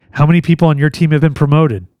How many people on your team have been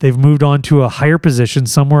promoted? They've moved on to a higher position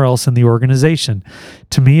somewhere else in the organization.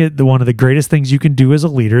 To me, one of the greatest things you can do as a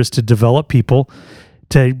leader is to develop people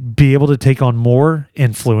to be able to take on more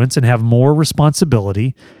influence and have more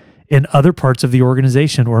responsibility in other parts of the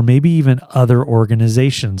organization, or maybe even other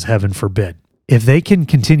organizations, heaven forbid. If they can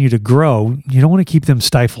continue to grow, you don't want to keep them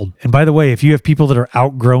stifled. And by the way, if you have people that are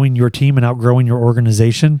outgrowing your team and outgrowing your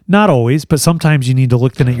organization, not always, but sometimes you need to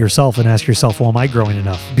look then at yourself and ask yourself, well, am I growing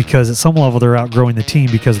enough? Because at some level, they're outgrowing the team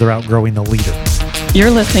because they're outgrowing the leader.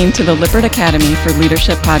 You're listening to the Lippert Academy for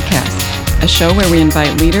Leadership podcast, a show where we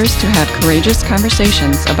invite leaders to have courageous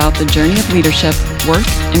conversations about the journey of leadership, work,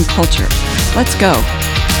 and culture. Let's go.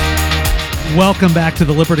 Welcome back to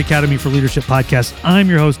the Lippert Academy for Leadership podcast. I'm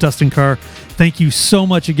your host, Dustin Carr. Thank you so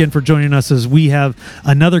much again for joining us as we have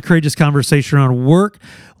another courageous conversation on work,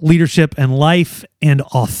 leadership, and life, and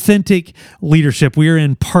authentic leadership. We are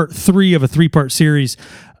in part 3 of a 3-part series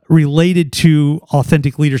related to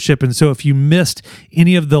authentic leadership. And so if you missed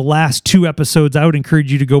any of the last 2 episodes, I would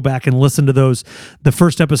encourage you to go back and listen to those. The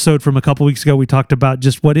first episode from a couple weeks ago, we talked about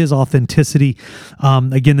just what is authenticity.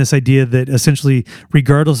 Again, this idea that essentially,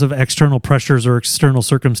 regardless of external pressures or external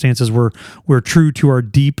circumstances, we're true to our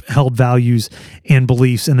deep held values and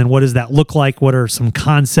beliefs. And then what does that look like? What are some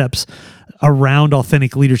concepts around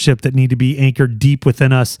authentic leadership that need to be anchored deep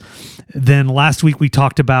within us? Then last week we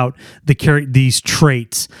talked about these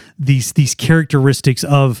traits, these characteristics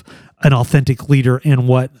of an authentic leader and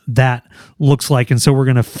what that looks like. And so we're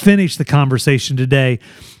going to finish the conversation today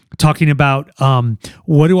talking about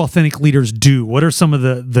what do authentic leaders do? What are some of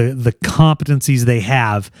the competencies they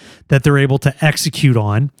have that they're able to execute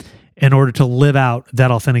on in order to live out that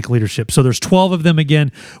authentic leadership? So there's 12 of them.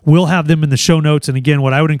 Again, we'll have them in the show notes. And again,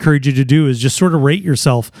 what I would encourage you to do is just sort of rate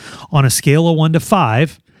yourself on a scale of 1 to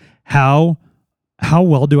 5. How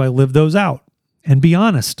well do I live those out? And be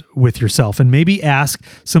honest with yourself, and maybe ask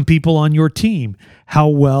some people on your team, how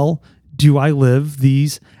well do I live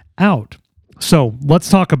these out? So let's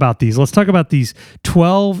talk about these. Let's talk about these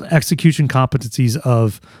 12 execution competencies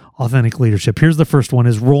of authentic leadership. Here's the first one: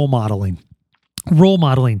 is role modeling. Role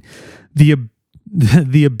modeling,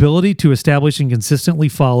 the ability to establish and consistently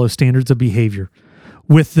follow standards of behavior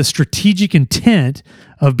with the strategic intent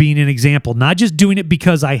of being an example, not just doing it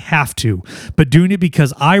because I have to, but doing it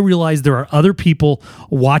because I realize there are other people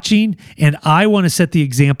watching and I want to set the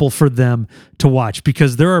example for them to watch,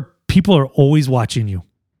 because people are always watching you.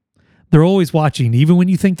 They're always watching. Even when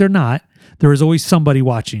you think they're not, there is always somebody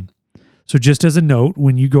watching. So just as a note,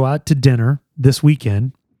 when you go out to dinner this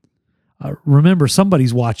weekend, remember,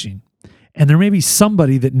 somebody's watching, and there may be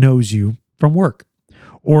somebody that knows you from work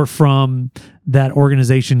or from that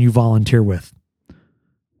organization you volunteer with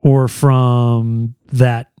or from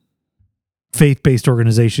that faith-based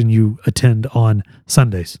organization you attend on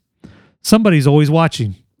Sundays. Somebody's always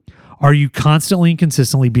watching. Are you constantly and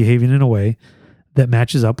consistently behaving in a way that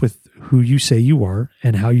matches up with who you say you are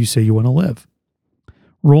and how you say you want to live?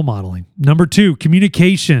 Role modeling. Number 2,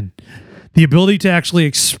 communication. The ability to actually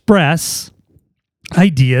express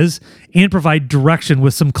ideas and provide direction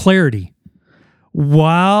with some clarity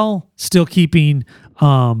while still keeping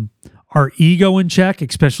our ego in check,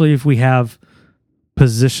 especially if we have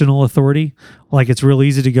positional authority. Like, it's real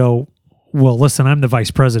easy to go, well, listen, I'm the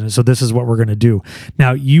vice president, so this is what we're going to do.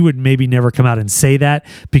 Now, you would maybe never come out and say that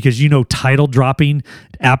because title dropping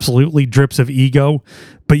absolutely drips of ego,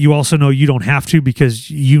 but you also know you don't have to, because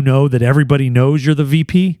you know that everybody knows you're the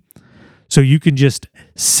VP. So you can just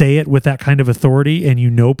say it with that kind of authority, and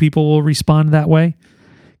people will respond that way.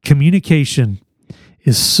 Communication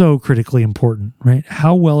is so critically important, right?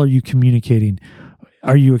 How well are you communicating?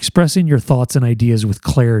 Are you expressing your thoughts and ideas with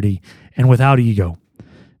clarity and without ego?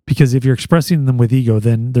 Because if you're expressing them with ego,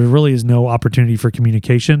 then there really is no opportunity for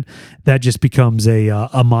communication. That just becomes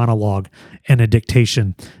a monologue and a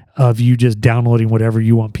dictation of you just downloading whatever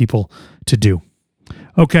you want people to do.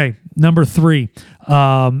 Okay, number 3,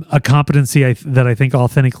 a competency that I think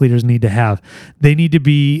authentic leaders need to have. They need to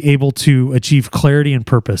be able to achieve clarity and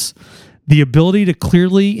purpose. The ability to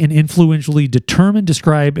clearly and influentially determine,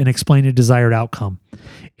 describe, and explain a desired outcome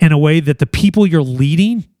in a way that the people you're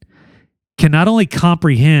leading can not only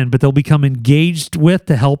comprehend, but they'll become engaged with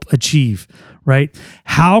to help achieve, right?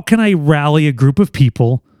 How can I rally a group of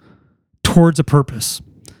people towards a purpose?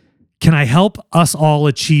 Can I help us all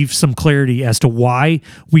achieve some clarity as to why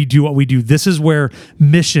we do what we do? This is where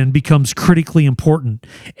mission becomes critically important,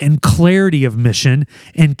 and clarity of mission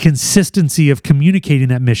and consistency of communicating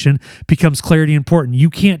that mission becomes clarity important. You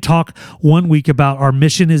can't talk one week about our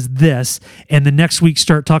mission is this, and the next week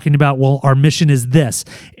start talking about, well, our mission is this.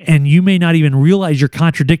 And you may not even realize you're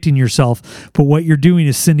contradicting yourself, but what you're doing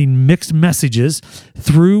is sending mixed messages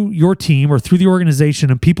through your team or through the organization,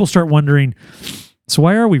 and people start wondering, so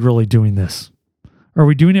why are we really doing this? Are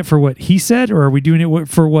we doing it for what he said, or are we doing it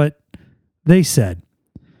for what they said?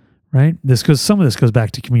 Right? Some of this goes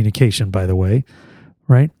back to communication, by the way,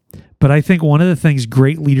 right? But I think one of the things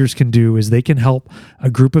great leaders can do is they can help a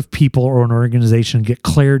group of people or an organization get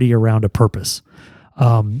clarity around a purpose.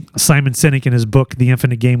 Simon Sinek in his book, The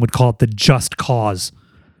Infinite Game, would call it the just cause.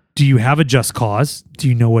 Do you have a just cause? Do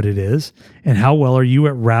you know what it is? And how well are you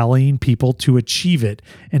at rallying people to achieve it?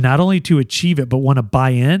 And not only to achieve it, but want to buy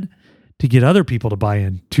in to get other people to buy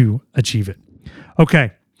in to achieve it.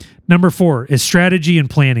 Okay. Number 4 is strategy and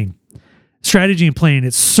planning. Strategy and planning,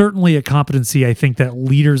 it's certainly a competency I think that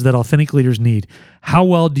authentic leaders need. How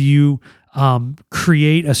well do you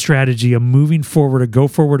create a strategy, a moving forward, a go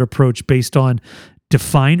forward approach based on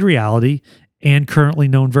defined reality and currently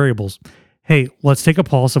known variables? Hey, let's take a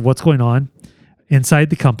pulse of what's going on inside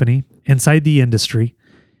the company, inside the industry,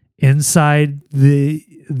 inside the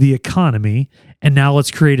economy, and now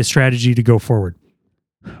let's create a strategy to go forward.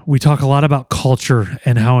 We talk a lot about culture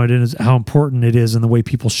and how important it is and the way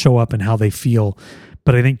people show up and how they feel.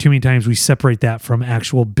 But I think too many times we separate that from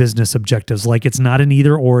actual business objectives. Like it's not an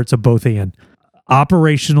either or, it's a both and.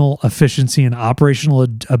 Operational efficiency and operational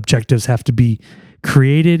objectives have to be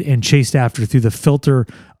created and chased after through the filter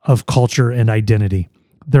of culture and identity.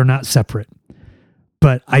 They're not separate.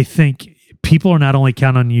 But I think people are not only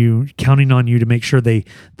counting on you to make sure they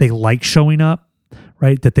like showing up,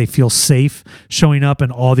 right? That they feel safe showing up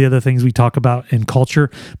and all the other things we talk about in culture.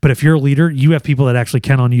 But if you're a leader, you have people that actually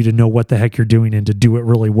count on you to know what the heck you're doing and to do it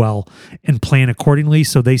really well and plan accordingly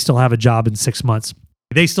so they still have a job in 6 months.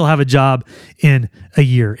 They still have a job in a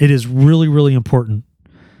year. It is really, really important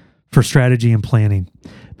for strategy and planning.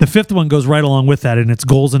 The 5th one goes right along with that, and it's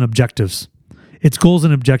goals and objectives. It's goals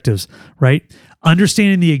and objectives, right?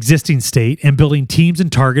 Understanding the existing state and building teams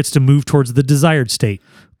and targets to move towards the desired state.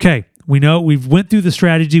 Okay, we know we've went through the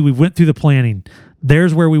strategy, we've went through the planning.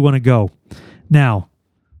 There's where we want to go. Now,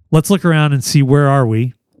 let's look around and see where are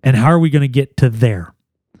we and how are we going to get to there?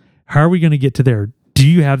 How are we going to get to there? Do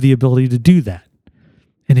you have the ability to do that?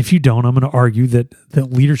 And if you don't, I'm going to argue that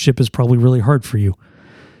leadership is probably really hard for you,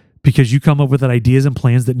 because you come up with ideas and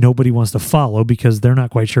plans that nobody wants to follow because they're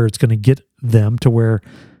not quite sure it's going to get them to where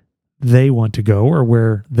they want to go or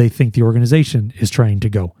where they think the organization is trying to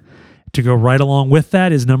go. To go right along with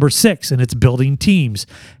that is number 6, and it's building teams.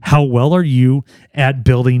 How well are you at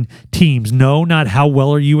building teams? No, not how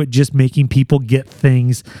well are you at just making people get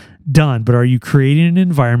things done, but are you creating an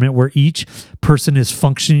environment where each person is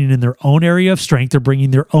functioning in their own area of strength? They're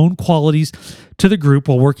bringing their own qualities to the group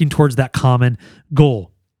while working towards that common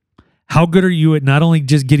goal. How good are you at not only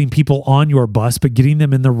just getting people on your bus, but getting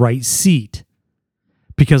them in the right seat?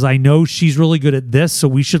 Because I know she's really good at this, so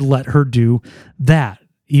we should let her do that,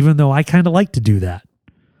 even though I kind of like to do that.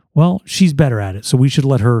 Well, she's better at it, so we should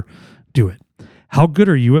let her do it. How good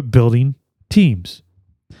are you at building teams?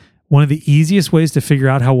 One of the easiest ways to figure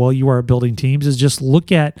out how well you are at building teams is just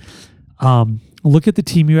look at the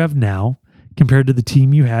team you have now compared to the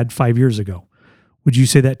team you had 5 years ago. Would you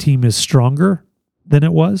say that team is stronger than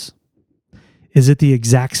it was? Is it the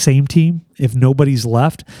exact same team? If nobody's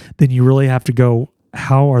left, then you really have to go,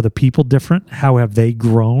 how are the people different? How have they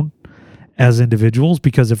grown as individuals?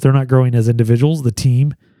 Because if they're not growing as individuals, the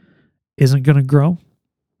team isn't going to grow.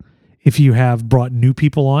 If you have brought new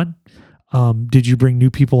people on, did you bring new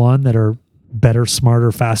people on that are better,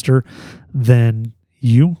 smarter, faster than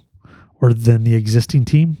you or than the existing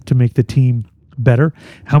team to make the team better?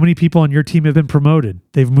 How many people on your team have been promoted?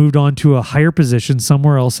 They've moved on to a higher position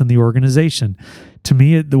somewhere else in the organization. To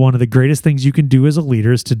me, one of the greatest things you can do as a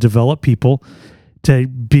leader is to develop people to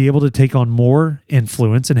be able to take on more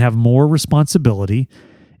influence and have more responsibility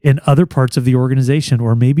in other parts of the organization,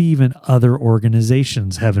 or maybe even other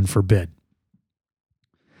organizations, heaven forbid.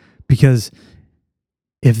 Because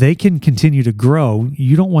if they can continue to grow,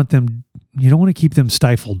 you don't want to keep them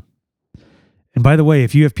stifled. And by the way,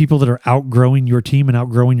 if you have people that are outgrowing your team and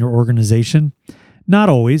outgrowing your organization, not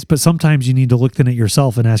always, but sometimes you need to look then at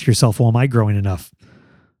yourself and ask yourself, well, am I growing enough?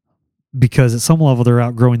 Because at some level, they're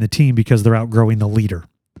outgrowing the team because they're outgrowing the leader.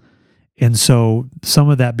 And so some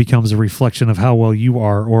of that becomes a reflection of how well you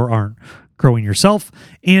are or aren't growing yourself,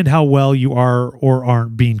 and how well you are or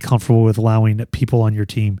aren't being comfortable with allowing people on your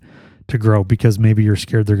team to grow, because maybe you're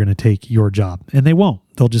scared they're going to take your job, and they won't.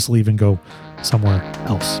 They'll just leave and go somewhere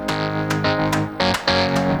else.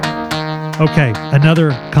 Okay, another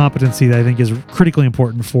competency that I think is critically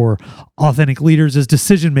important for authentic leaders is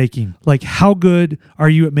decision making. Like, how good are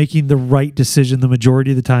you at making the right decision the majority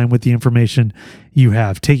of the time with the information you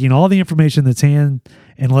have? Taking all the information that's hand,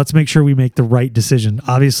 and let's make sure we make the right decision.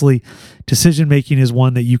 Obviously, decision making is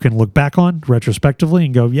one that you can look back on retrospectively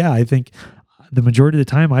and go, yeah, I think the majority of the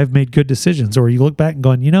time I've made good decisions. Or you look back and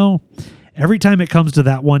going, every time it comes to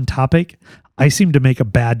that one topic, I seem to make a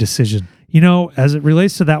bad decision. As it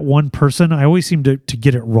relates to that one person, I always seem to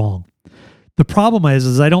get it wrong. The problem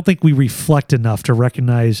is I don't think we reflect enough to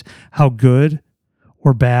recognize how good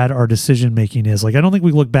or bad our decision making is. Like, I don't think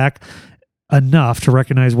we look back enough to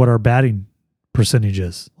recognize what our batting percentage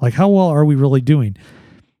is. Like, how well are we really doing?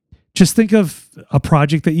 Just think of a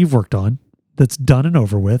project that you've worked on that's done and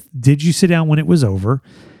over with. Did you sit down when it was over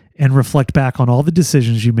and reflect back on all the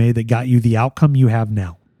decisions you made that got you the outcome you have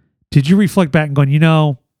now? Did you reflect back and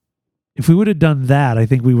go, if we would have done that, I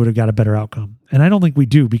think we would have got a better outcome. And I don't think we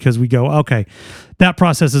do, because we go, okay, that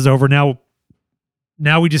process is over. Now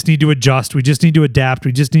we just need to adjust. We just need to adapt.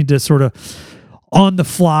 We just need to sort of on the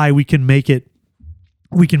fly, we can make it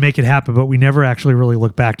happen, but we never actually really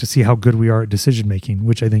look back to see how good we are at decision making,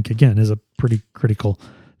 which I think, again, is a pretty critical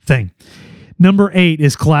thing. Number 8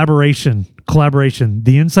 is collaboration. Collaboration,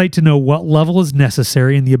 the insight to know what level is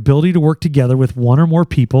necessary and the ability to work together with one or more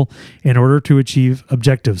people in order to achieve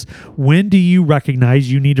objectives. When do you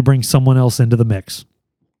recognize you need to bring someone else into the mix?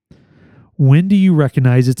 When do you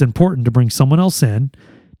recognize it's important to bring someone else in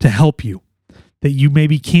to help you, that you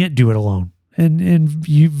maybe can't do it alone? And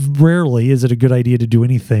rarely is it a good idea to do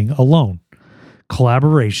anything alone.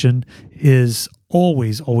 Collaboration is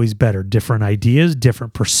always better. Different ideas,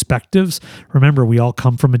 different perspectives. Remember, we all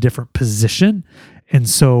come from a different position, and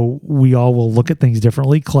so we all will look at things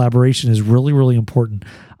differently. Collaboration is really, really important.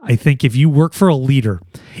 I think if you work for a leader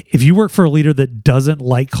that doesn't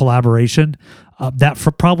like collaboration, that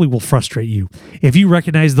probably will frustrate you. If you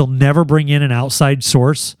recognize they'll never bring in an outside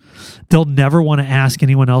source, they'll never want to ask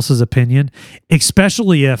anyone else's opinion,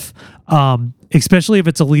 especially if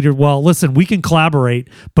it's a leader. Well, listen, we can collaborate,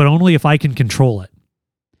 but only if I can control it.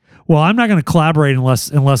 Well, I'm not going to collaborate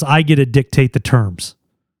unless I get to dictate the terms.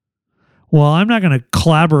 Well, I'm not going to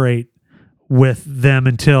collaborate with them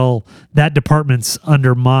until that department's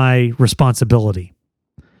under my responsibility.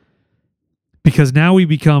 Because now we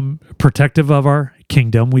become protective of our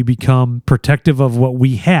kingdom. We become protective of what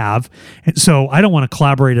we have. And so I don't want to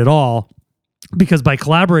collaborate at all, because by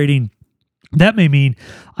collaborating, that may mean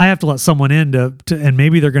I have to let someone in to and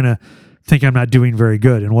maybe they're going to think I'm not doing very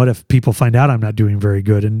good. And what if people find out I'm not doing very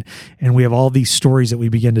good? And we have all these stories that we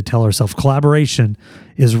begin to tell ourselves. Collaboration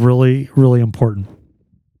is really, really important.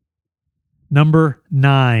 Number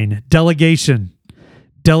 9, delegation.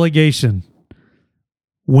 Delegation.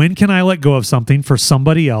 When can I let go of something for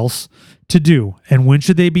somebody else to do? And when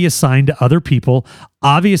should they be assigned to other people?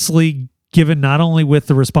 Obviously, given not only with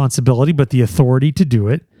the responsibility, but the authority to do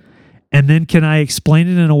it. And then can I explain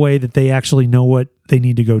it in a way that they actually know what they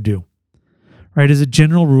need to go do? Right? As a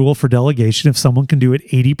general rule for delegation, if someone can do it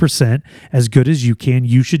 80% as good as you can,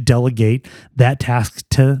 you should delegate that task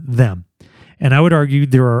to them. And I would argue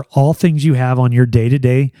there are all things you have on your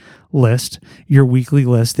day-to-day list, your weekly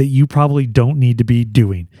list, that you probably don't need to be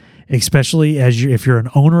doing, especially if you're an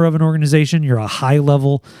owner of an organization, you're a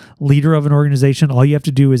high-level leader of an organization. All you have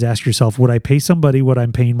to do is ask yourself, would I pay somebody what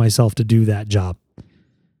I'm paying myself to do that job?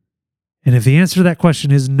 And if the answer to that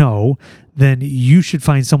question is no, then you should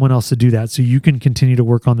find someone else to do that so you can continue to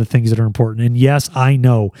work on the things that are important. And yes, I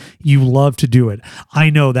know you love to do it.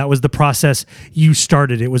 I know that was the process you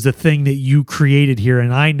started. It was the thing that you created here.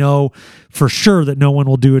 And I know for sure that no one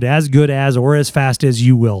will do it as good as or as fast as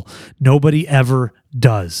you will. Nobody ever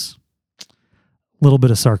does. A little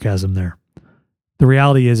bit of sarcasm there. The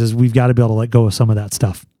reality is we've got to be able to let go of some of that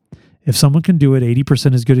stuff. If someone can do it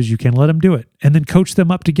 80% as good as you can, let them do it and then coach them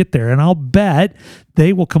up to get there. And I'll bet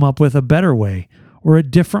they will come up with a better way or a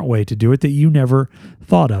different way to do it that you never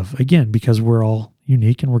thought of. Again, because we're all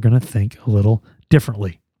unique and we're going to think a little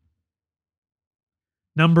differently.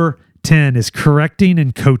 Number 10 is correcting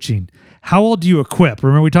and coaching. How well do you equip?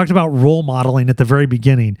 Remember, we talked about role modeling at the very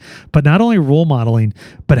beginning, but not only role modeling,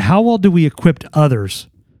 but how well do we equip others?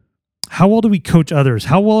 How well do we coach others?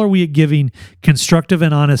 How well are we at giving constructive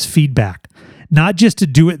and honest feedback? not just to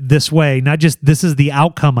do it this way, not just this is the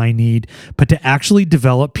outcome I need, but to actually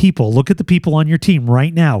develop people. Look at the people on your team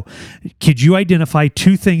right now. Could you identify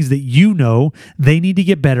 2 things that you know they need to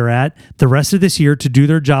get better at the rest of this year to do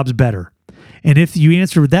their jobs better? And if you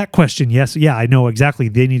answer that question, yes, yeah, I know exactly.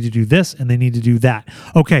 They need to do this and they need to do that.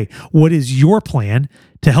 Okay, what is your plan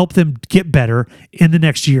to help them get better in the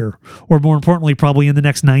next year? Or more importantly, probably in the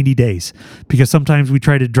next 90 days. Because sometimes we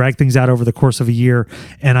try to drag things out over the course of a year.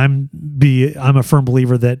 And I'm a firm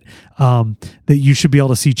believer that that you should be able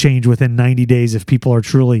to see change within 90 days if people are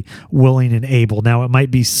truly willing and able. Now, it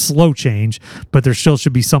might be slow change, but there still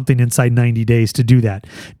should be something inside 90 days to do that.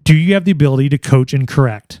 Do you have the ability to coach and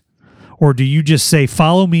correct? Or do you just say,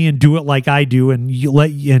 follow me and do it like I do and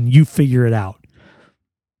you figure it out?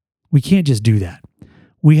 We can't just do that.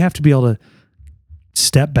 We have to be able to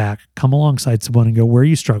step back, come alongside someone and go, where are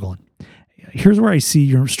you struggling? Here's where I see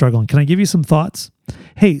you're struggling. Can I give you some thoughts?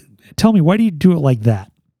 Hey, tell me, why do you do it like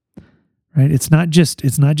that? Right? It's not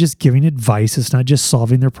just giving advice. It's not just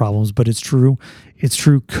solving their problems, but it's true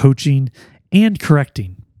coaching and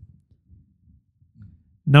correcting.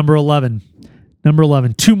 Number 11,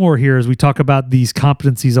 2 more here as we talk about these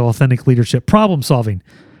competencies of authentic leadership. Problem solving,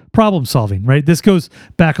 right? This goes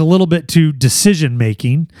back a little bit to decision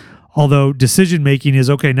making, although decision making is,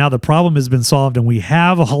 okay, now the problem has been solved and we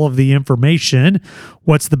have all of the information.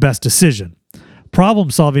 What's the best decision? Problem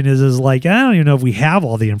solving is like, I don't even know if we have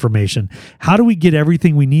all the information. How do we get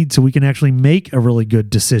everything we need so we can actually make a really good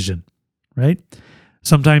decision, right?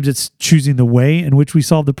 Sometimes it's choosing the way in which we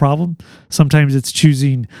solve the problem. Sometimes it's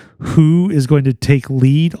choosing who is going to take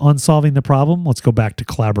lead on solving the problem. Let's go back to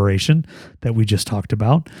collaboration that we just talked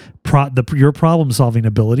about. Your problem-solving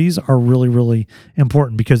abilities are really, really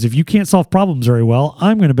important because if you can't solve problems very well,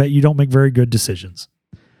 I'm going to bet you don't make very good decisions.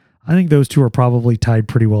 I think those 2 are probably tied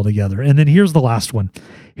pretty well together. And then here's the last one.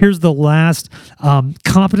 Here's the last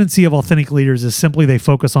competency of authentic leaders is simply they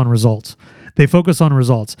focus on results. They focus on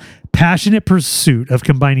results. Passionate pursuit of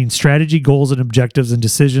combining strategy, goals, and objectives and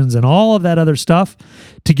decisions and all of that other stuff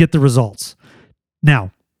to get the results.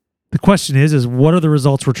 Now, the question is what are the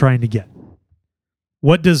results we're trying to get?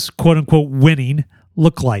 What does quote unquote winning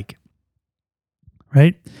look like?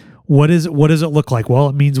 Right? What does it look like? Well,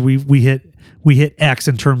 it means we hit X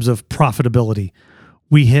in terms of profitability.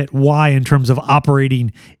 We hit Y in terms of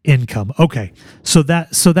operating income. Okay, so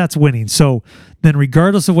that's winning. So then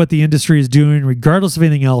regardless of what the industry is doing, regardless of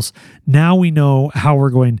anything else, now we know how we're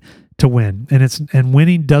going to win. And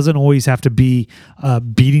winning doesn't always have to be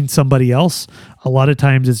beating somebody else. A lot of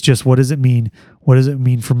times it's just, what does it mean? What does it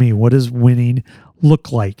mean for me? What does winning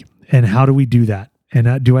look like? And how do we do that?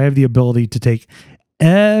 And do I have the ability to take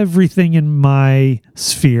everything in my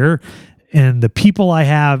sphere and the people I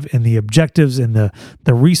have and the objectives and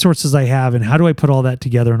the resources I have, and how do I put all that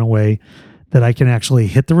together in a way that I can actually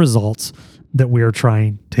hit the results that we are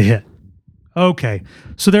trying to hit? Okay,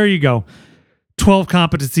 so there you go. 12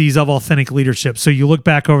 competencies of authentic leadership. So you look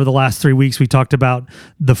back over the last 3 weeks, we talked about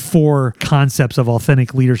the 4 concepts of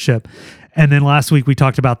authentic leadership. And then last week we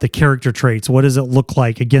talked about the character traits. What does it look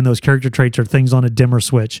like? Again, those character traits are things on a dimmer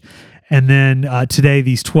switch. And then today,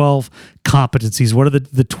 these 12 competencies. What are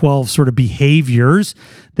the 12 sort of behaviors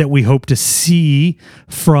that we hope to see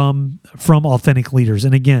from authentic leaders?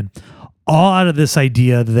 And again, all out of this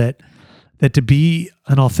idea that to be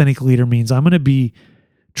an authentic leader means I'm going to be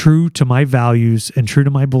true to my values and true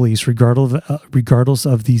to my beliefs, regardless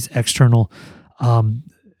of these external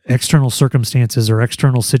circumstances or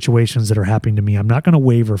external situations that are happening to me. I'm not going to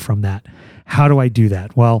waver from that. How do I do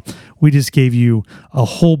that? Well, we just gave you a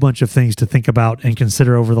whole bunch of things to think about and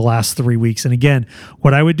consider over the last 3 weeks. And again,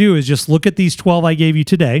 what I would do is just look at these 12 I gave you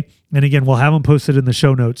today. And again, we'll have them posted in the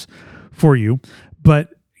show notes for you, but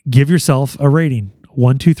give yourself a rating,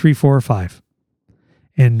 1, 2, 3, 4, or 5.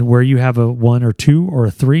 And where you have a 1 or 2 or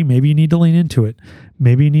a 3, maybe you need to lean into it.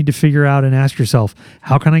 Maybe you need to figure out and ask yourself,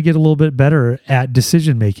 how can I get a little bit better at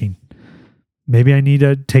decision making? Maybe I need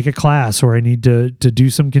to take a class, or I need to do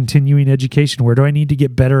some continuing education. Where do I need to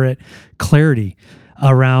get better at clarity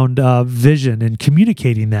around vision and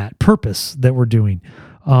communicating that purpose that we're doing?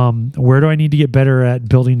 Where do I need to get better at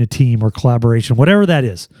building a team or collaboration? Whatever that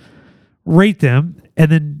is, rate them and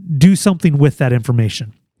then do something with that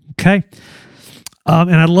information. Okay?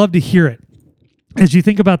 And I'd love to hear it. As you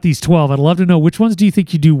think about these 12, I'd love to know which ones do you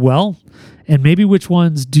think you do well, and maybe which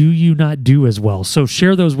ones do you not do as well. So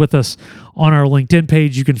share those with us on our LinkedIn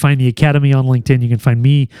page. You can find the Academy on LinkedIn. You can find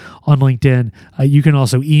me on LinkedIn. You can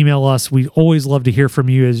also email us. We always love to hear from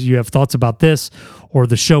you as you have thoughts about this or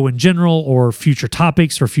the show in general, or future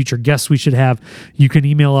topics or future guests we should have. You can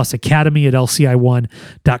email us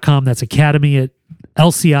academy@lci1.com. That's academy at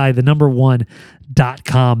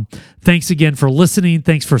LCI1.com. Thanks again for listening.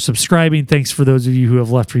 Thanks for subscribing. Thanks for those of you who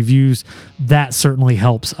have left reviews. That certainly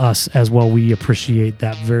helps us as well. We appreciate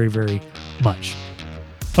that very, very much.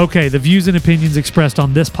 Okay, the views and opinions expressed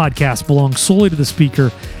on this podcast belong solely to the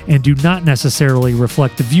speaker and do not necessarily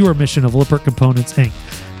reflect the view or mission of Lippert Components, Inc.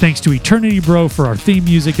 Thanks to Eternity Bro for our theme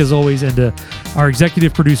music, as always, and to our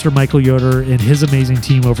executive producer, Michael Yoder, and his amazing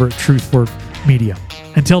team over at Truthwork Media.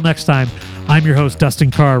 Until next time, I'm your host, Dustin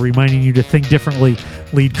Carr, reminding you to think differently,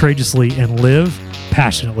 lead courageously, and live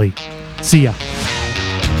passionately. See ya.